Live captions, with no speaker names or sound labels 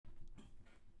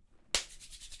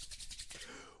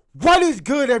What is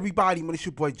good, everybody? Man, it's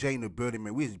your boy Jay in the building,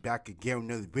 man. We is back again with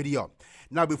another video.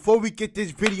 Now, before we get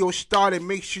this video started,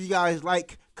 make sure you guys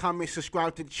like, comment,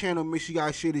 subscribe to the channel. Make sure you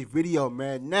guys share this video,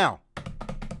 man. Now,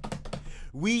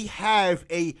 we have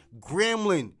a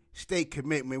Grambling state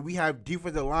commitment. We have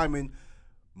defensive lineman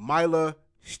Mila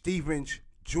Stevens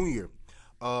Jr.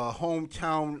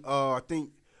 Hometown, I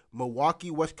think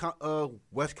Milwaukee,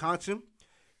 Wisconsin.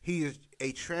 He is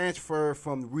a transfer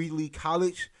from Reedley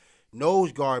College.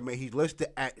 Nose guard, man. He's listed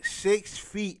at 6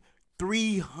 feet,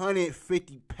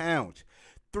 350 pounds.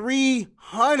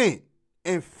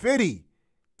 350.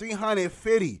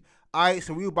 All right,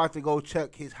 so we about to go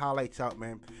check his highlights out,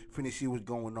 man. Finna see what's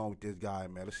going on with this guy,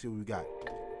 man. Let's see what we got.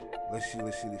 Let's see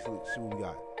what we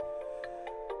got.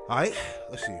 All right,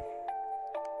 let's see.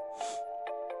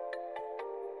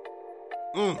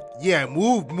 Yeah,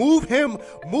 move him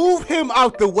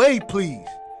out the way, please,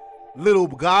 little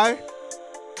guy.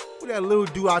 Put that little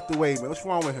dude out the way, man. What's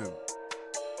wrong with him?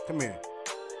 Come here.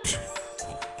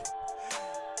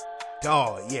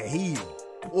 Dog, yeah, he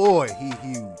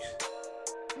huge.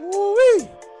 Woo-wee.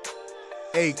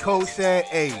 Hey, coach said,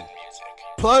 hey,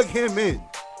 plug him in.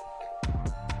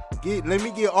 Let me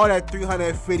get all that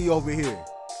 350 over here.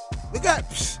 Look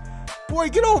at, boy,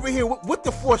 get over here with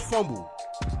the forced fumble.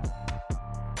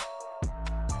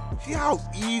 See how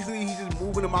easily he's just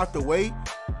moving him out the way?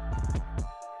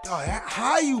 Dog,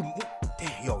 how you,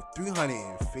 damn, yo,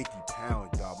 350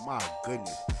 pounds, dog. My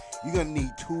goodness. You're gonna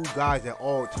need two guys at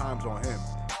all times on him.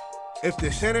 If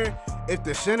the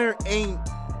center ain't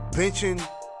benching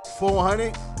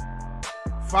 400,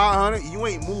 500, you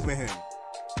ain't moving him.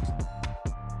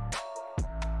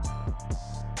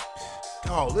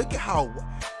 Dog, look at how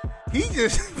he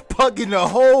just pugging the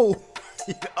whole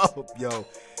up, yo.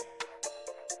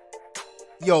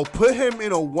 Yo, put him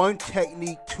in a 1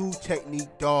 technique, 2 technique,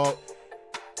 dog.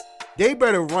 They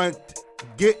better run,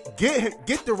 get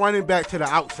the running back to the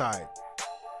outside.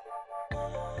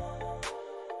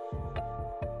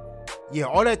 Yeah,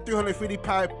 all that 350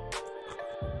 pounds,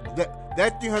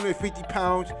 that 350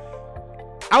 pounds,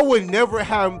 I would never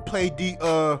have him play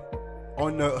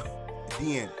on the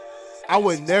end. I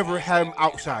would never have him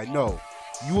outside. No,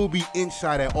 you will be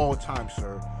inside at all times,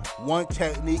 sir. 1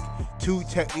 technique, 2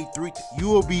 technique, 3. You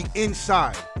will be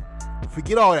inside.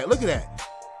 Forget all that. Look at that.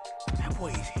 That boy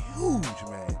is huge,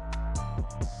 man.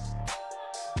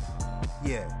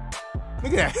 Yeah.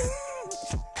 Look at that.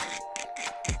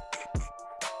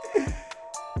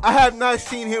 I have not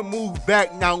seen him move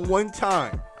back not one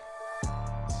time.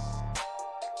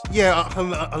 Yeah,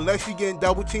 unless you getting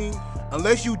double teamed.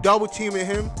 Unless you double teaming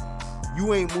him,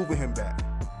 you ain't moving him back.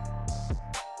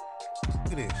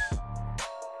 Look at this.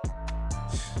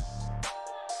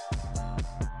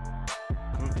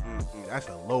 That's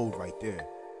a load right there.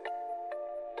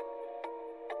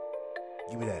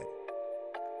 Give me that.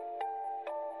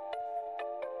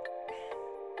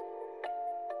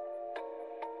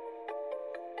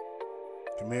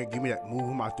 Come here, give me that. Move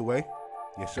him out the way.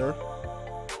 Yes, sir.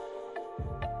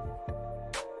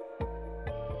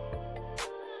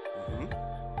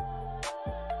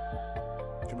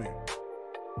 Come here.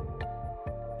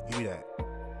 Give me that.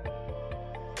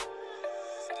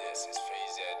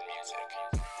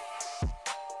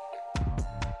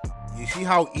 You see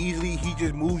how easily he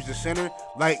just moves the center?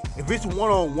 Like, if it's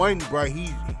one-on-one, bro,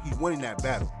 he's winning that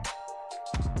battle.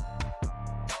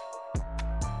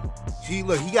 See,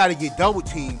 look, he got to get double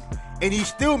teamed, and he's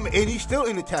still in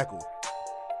the tackle.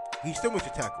 He still makes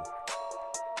the tackle.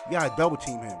 You got to double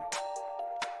team him.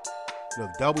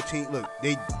 Look, double team. Look,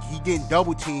 he getting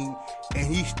double teamed, and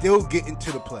he's still getting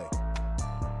to the play.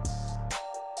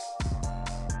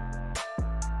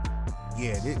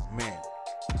 Yeah, this man.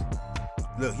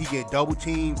 Look, he get double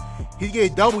teamed. He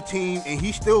get double teamed, and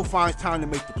he still finds time to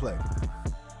make the play.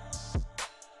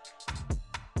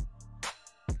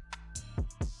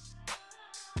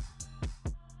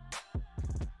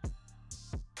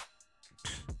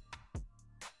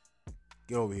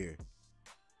 Get over here.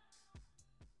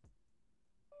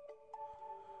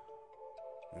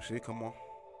 You see, come on.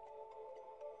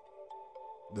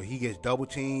 Look, he gets double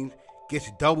teamed,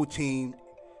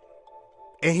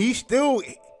 and he still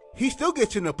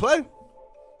gets in the play.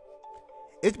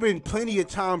 It's been plenty of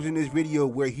times in this video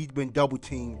where he's been double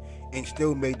teamed and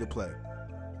still made the play.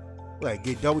 Like,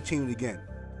 get double teamed again.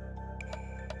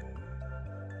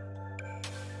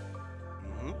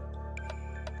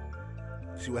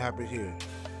 See what happens here.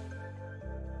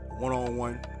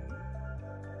 One-on-one.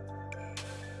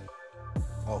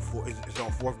 Oh, it's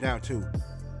on 4th down too.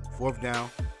 4th down.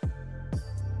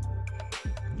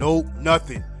 Nope,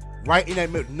 nothing. Right in that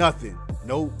middle, nothing.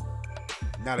 Nope,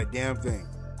 not a damn thing.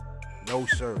 No,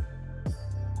 sir.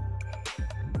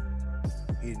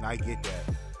 He did not get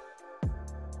that.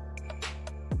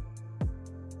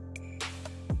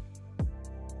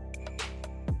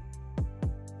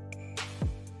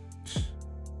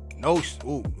 No.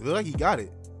 Ooh, it looked like he got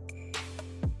it.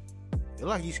 It looked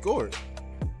like he scored.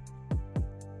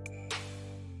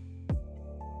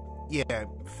 Yeah,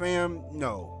 fam,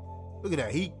 no. Look at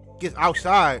that. He gets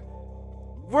outside.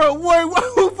 Run, where you want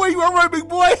to run, big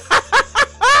boy?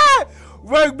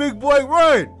 Run, big boy,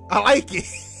 run. I like it.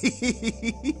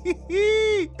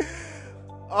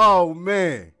 Oh,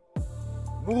 man.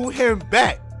 Move him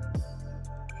back.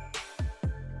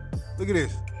 Look at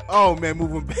this. Oh, man,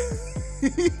 move him back.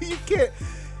 You can't.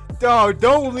 Dog,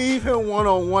 don't leave him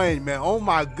one-on-one, man. Oh,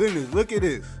 my goodness. Look at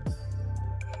this.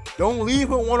 Don't leave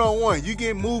him one-on-one. You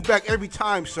get moved back every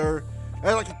time, sir.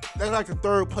 That's like the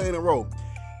third play in a row.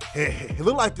 It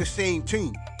look like the same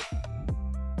team.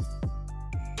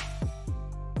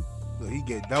 Look, he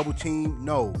get double team.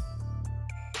 No.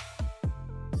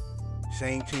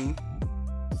 Same team.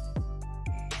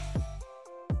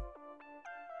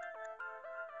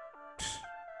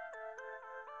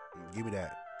 Give me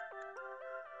that.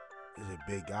 This is a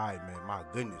big guy, man. My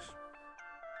goodness.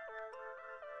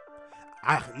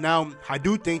 I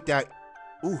do think that.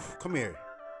 Oof, come here.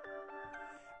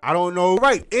 I don't know.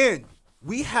 Right, and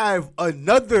we have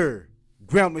another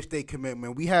Grambling State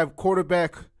commitment. We have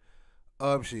quarterback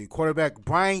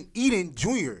Bryon Eaton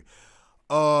Jr.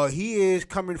 He is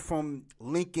coming from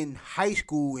Lincoln High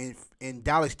School in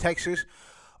Dallas, Texas.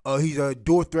 He's a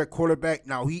dual threat quarterback.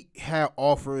 Now, he had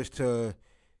offers to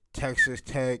Texas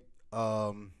Tech,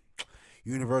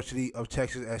 University of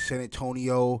Texas at San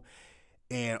Antonio,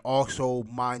 and also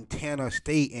Montana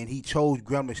State, and he chose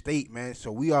Grambling State, man.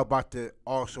 So we are about to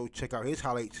also check out his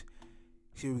highlights,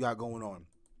 see what we got going on.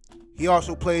 He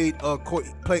also played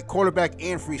quarterback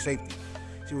and free safety.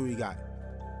 See what we got.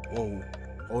 Whoa,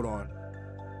 hold on.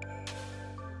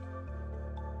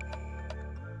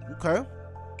 Okay,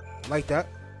 like that.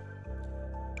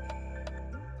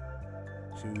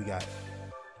 See what we got.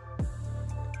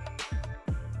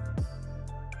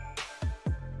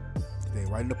 Stay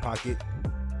right in the pocket.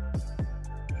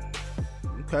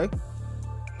 Okay.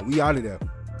 We out of there.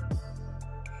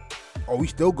 Oh, we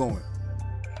still going.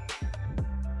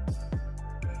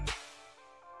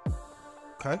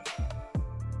 Okay.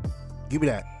 Give me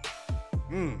that.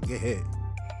 Get hit.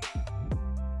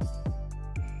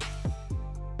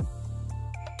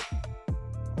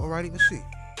 Alrighty, let's see.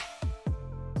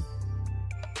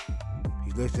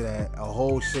 He's listed at a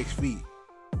whole 6 feet.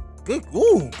 Good.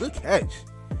 Ooh, good catch.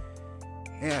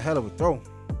 And a hell of a throw.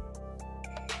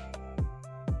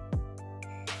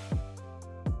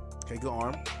 Okay, good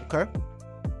arm. Okay.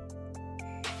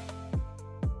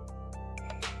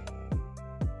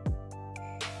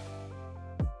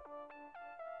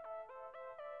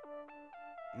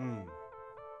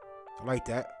 I like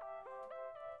that.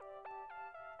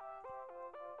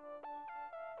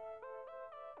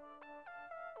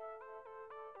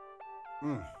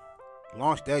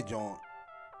 Launch that joint.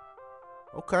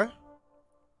 Okay.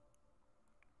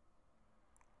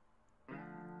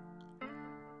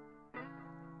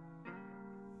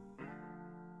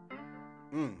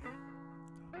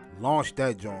 Launch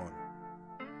that joint.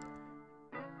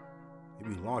 He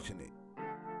be launching it.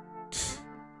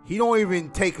 He don't even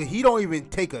take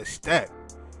a step.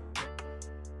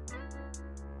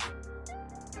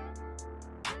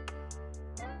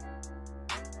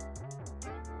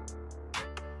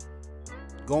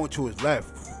 Going to his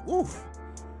left. Oof.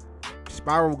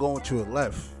 Spiral going to his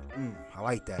left. I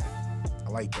like that. I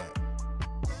like that.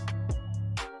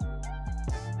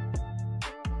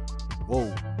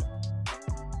 Whoa.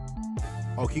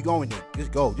 Oh, keep going then.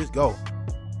 Just go. Just go.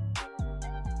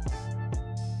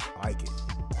 I like it.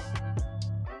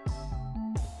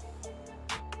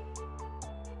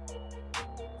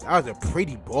 That was a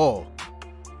pretty ball.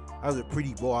 That was a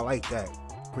pretty ball. I like that.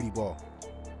 Pretty ball.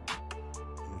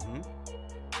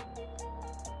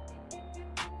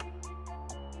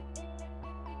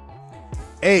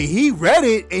 Hey, he read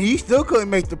it, and he still couldn't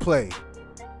make the play.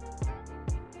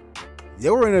 They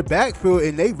were in the backfield,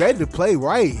 and they read the play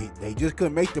right. They just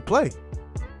couldn't make the play.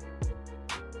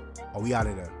 Oh, we out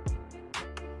of there.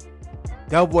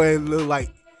 That boy look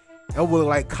like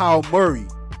Kyle Murray.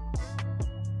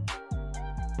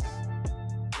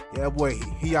 Yeah, that boy,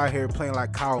 he out here playing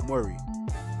like Kyle Murray.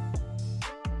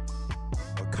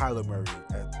 Or Kyler Murray.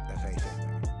 That's how you say that.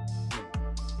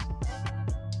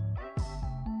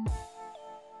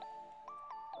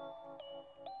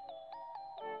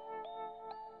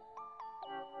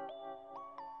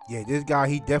 Yeah, this guy,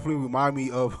 he definitely remind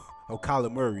me of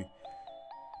Kyler Murray.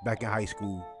 Back in high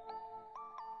school.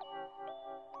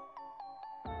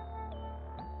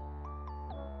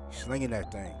 Slinging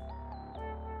that thing.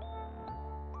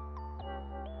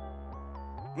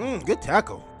 Good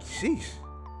tackle. Jeez.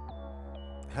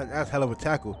 That's hell of a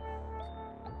tackle.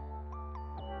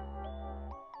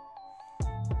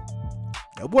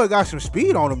 That boy got some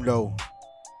speed on him, though.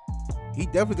 He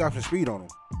definitely got some speed on him.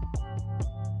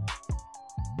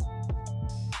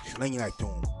 Slinging that to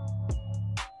him.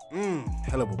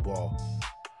 Hell of a ball.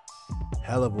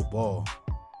 Hell of a ball.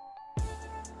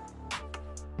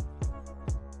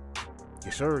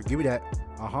 Yes, sir. Give me that.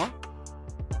 Uh-huh.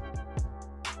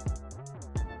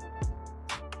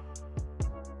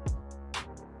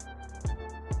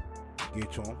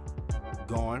 Get to him.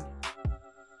 Gone.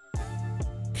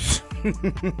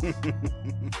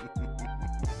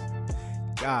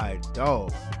 God,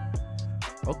 dog.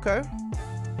 Okay.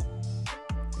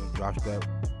 Drop that.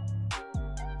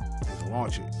 Just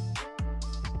launch it.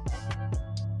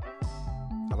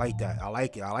 I like that. I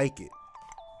like it. I like it.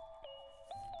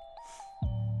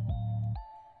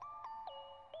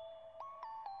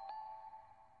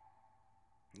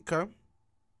 Okay.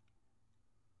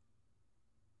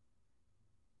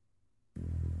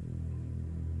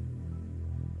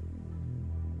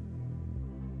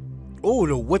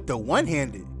 Oh, with the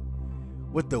one-handed.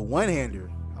 With the one-hander.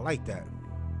 I like that.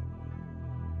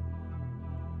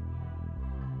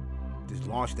 Just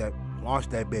launch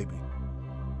that baby.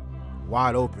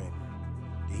 Wide open.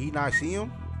 Did he not see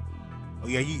him? Oh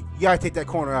yeah, you gotta take that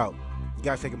corner out. You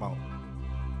gotta take him out.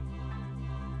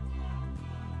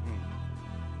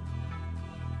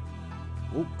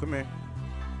 Oh, come here.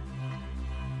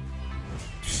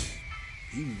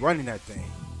 He running that thing.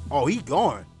 Oh, he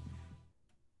gone.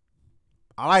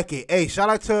 I like it. Hey, shout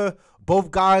out to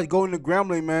both guys going to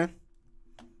Grambling, man.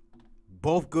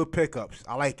 Both good pickups.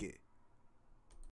 I like it.